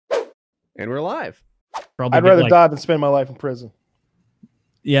And we're live. Probably I'd rather die than spend my life in prison.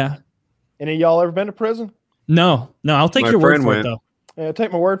 Yeah. Any of y'all ever been to prison? No. I'll take your word for it, though. Yeah,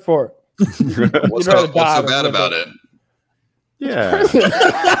 take my word for it. What's so bad about it? Yeah.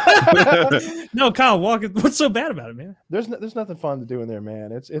 No, Kyle, what's so bad about it, man? There's nothing fun to do in there,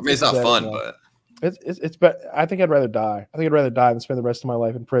 man. It's not fun, but it's. I think I'd rather die. I think I'd rather die than spend the rest of my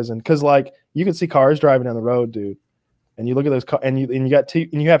life in prison. Because like you can see cars driving down the road, dude, and you look at those cars, and you have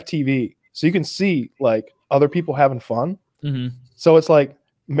TV, so you can see like other people having fun. Mm-hmm. So it's like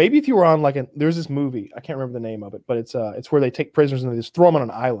maybe if you were on there's this movie, I can't remember the name of it, but it's where they take prisoners and they just throw them on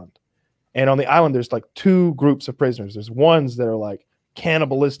an island. And on the island, there's like two groups of prisoners. There's ones that are like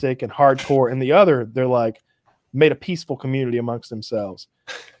cannibalistic and hardcore, and the other, they're like made a peaceful community amongst themselves.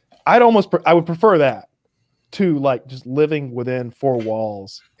 I would prefer that to like just living within four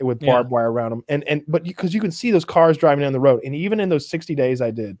walls with barbed wire around them. But because you can see those cars driving down the road, and even in those 60 days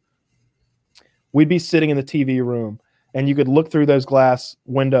I did, we'd be sitting in the TV room, and you could look through those glass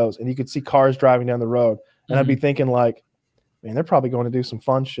windows, and you could see cars driving down the road, and I'd be thinking like, man, they're probably going to do some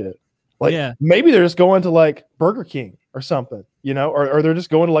fun shit. Like maybe they're just going to like Burger King or something, you know, or they're just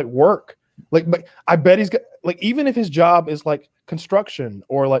going to like work. Like, but I bet he's got like, even if his job is like construction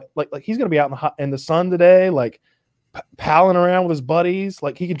or like he's gonna be out in the sun today, like palling around with his buddies.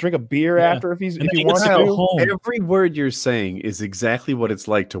 Like he can drink a beer after if he wants to. Every word you're saying is exactly what it's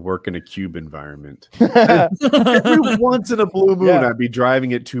like to work in a cube environment. Every once in a blue moon, I'd be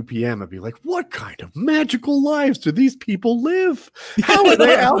driving at 2 p.m. I'd be like, what kind of magical lives do these people live? How are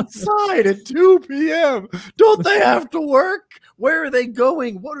they outside at 2 p.m.? Don't they have to work? Where are they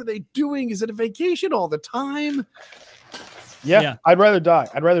going? What are they doing? Is it a vacation all the time? Yeah. I'd rather die.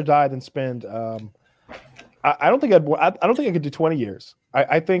 I'd rather die than spend I don't think I could do 20 years.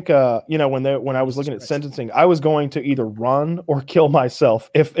 I think you know, when I was looking at sentencing, I was going to either run or kill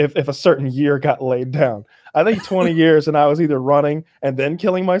myself if a certain year got laid down. I think 20 years, and I was either running and then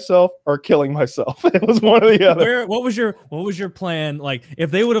killing myself or killing myself. It was one or the other. What was your plan? Like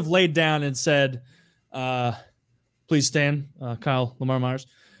if they would have laid down and said, please stand, Kyle Lamar Myers,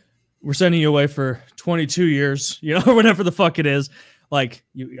 we're sending you away for 22 years, you know, or whatever the fuck it is. Like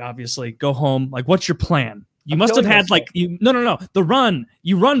you obviously go home. Like, what's your plan? You must have had like no. The run.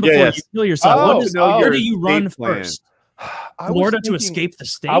 You run before you kill yourself. Where do you run first? Florida to escape the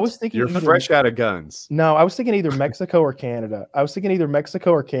state? I was thinking you're fresh out of guns. No, I was thinking either Mexico or Canada.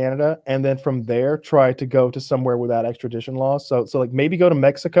 And then from there try to go to somewhere without extradition laws. So like maybe go to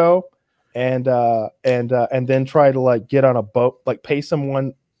Mexico and then try to like get on a boat, like pay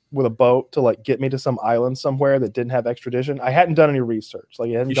someone with a boat to like get me to some island somewhere that didn't have extradition. I hadn't done any research. Like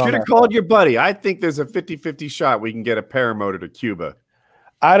you should have called your buddy. I think there's a 50-50 shot we can get a paramotor to Cuba.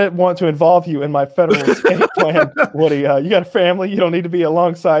 I didn't want to involve you in my federal escape plan, Woody. You got a family. You don't need to be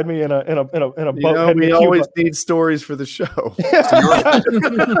alongside me in a boat. You know, we always need stories for the show. So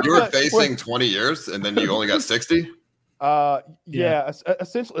you were facing 20 years, and then you only got 60.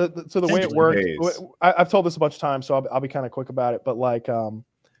 Essentially. So the way it worked, I've told this a bunch of times, so I'll be kind of quick about it. But like,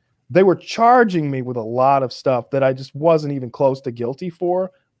 they were charging me with a lot of stuff that I just wasn't even close to guilty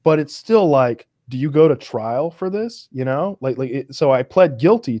for. But it's still like, do you go to trial for this? You know, so I pled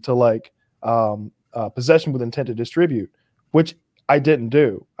guilty to like possession with intent to distribute, which I didn't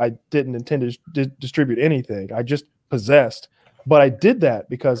do. I didn't intend to distribute anything. I just possessed. But I did that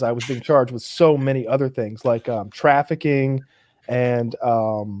because I was being charged with so many other things like trafficking and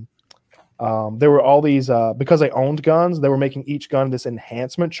there were all these because I owned guns, they were making each gun this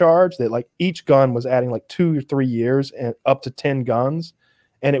enhancement charge that like each gun was adding like 2 or 3 years and up to 10 guns.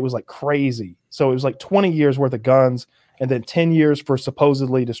 And it was like crazy. So it was like 20 years worth of guns and then 10 years for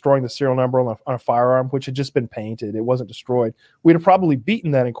supposedly destroying the serial number on a firearm, which had just been painted. It wasn't destroyed. We'd have probably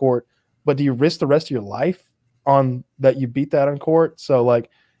beaten that in court, but do you risk the rest of your life on that you beat that in court? So like,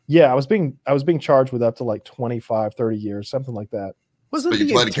 yeah, I was being charged with up to like 25, 30 years, something like that. But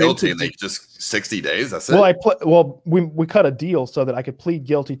you pled guilty and they just 60 days. That's it. Well, we cut a deal so that I could plead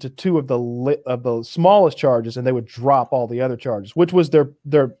guilty to 2 of the smallest charges, and they would drop all the other charges, which was their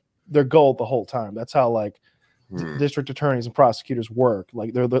goal the whole time. That's how like district attorneys and prosecutors work.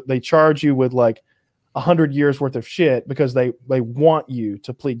 Like they charge you with like 100 years worth of shit because they want you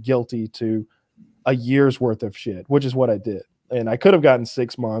to plead guilty to a year's worth of shit, which is what I did. And I could have gotten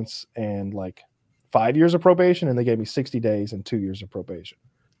 6 months and like 5 years of probation, and they gave me 60 days and 2 years of probation.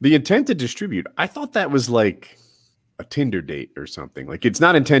 The intent to distribute, I thought that was like a Tinder date or something. Like it's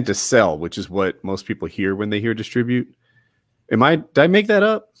not intent to sell, which is what most people hear when they hear distribute. Did I make that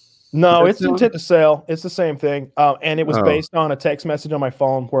up? No, it's intent to sell. It's the same thing. And it was based on a text message on my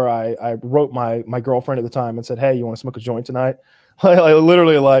phone where I wrote my girlfriend at the time and said, hey, you want to smoke a joint tonight? I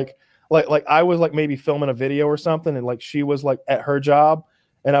literally like like I was like maybe filming a video or something, and like she was like at her job,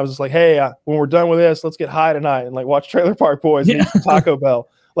 and I was just like, hey, when we're done with this, let's get high tonight and like watch Trailer Park Boys and eat some Taco Bell.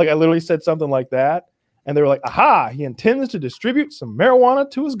 Like I literally said something like that, and they were like, aha, he intends to distribute some marijuana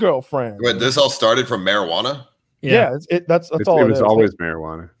to his girlfriend. Wait, this all started from marijuana? Yeah, that's all. It was always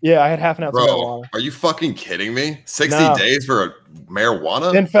marijuana. Yeah, I had half an ounce of marijuana. Are you fucking kidding me? 60 days for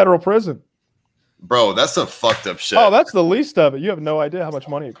marijuana in federal prison? Bro, that's some fucked up shit. Oh, that's the least of it. You have no idea how much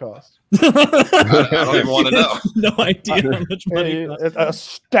money it costs. I don't even want to know. No idea how much money it costs. It's a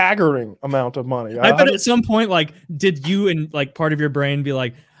staggering amount of money. I bet at some point, like, did you and like part of your brain be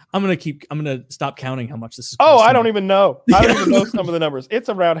like, I'm gonna stop counting how much this is costing. I don't even know. I don't even know some of the numbers. It's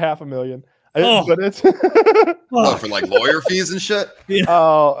around $500,000. But it's for like lawyer fees and shit. Yeah.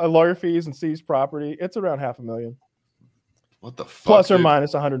 Lawyer fees and seized property. It's around $500,000. What the fuck? Plus or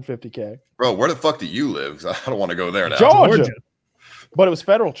minus 150K. Bro, where the fuck do you live? 'Cause I don't want to go there now. Georgia. But it was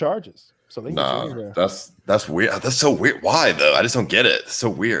federal charges. So they that's weird. That's so weird. Why though? I just don't get it. It's so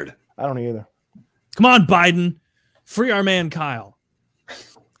weird. I don't either. Come on, Biden. Free our man Kyle.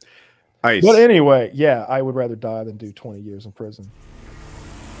 Ice. But anyway, yeah, I would rather die than do 20 years in prison.